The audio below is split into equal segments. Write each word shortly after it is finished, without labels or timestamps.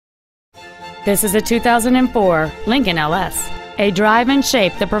This is a 2004 Lincoln LS, a drive and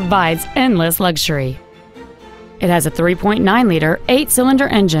shape that provides endless luxury. It has a 3.9-liter 8-cylinder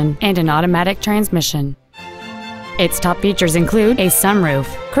engine and an automatic transmission. Its top features include a sunroof,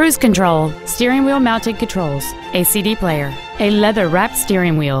 cruise control, steering wheel mounted controls, a CD player, a leather-wrapped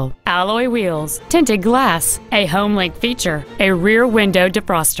steering wheel, alloy wheels, tinted glass, a HomeLink feature, a rear window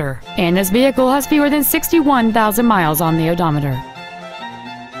defroster, and this vehicle has fewer than 61,000 miles on the odometer.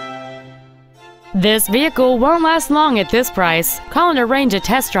 This vehicle won't last long at this price. Call and arrange a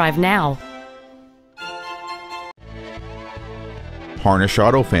test drive now. Harnish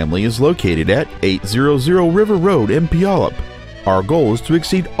Auto Family is located at 800 River Road in Puyallup. Our goal is to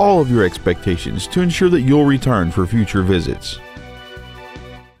exceed all of your expectations to ensure that you'll return for future visits.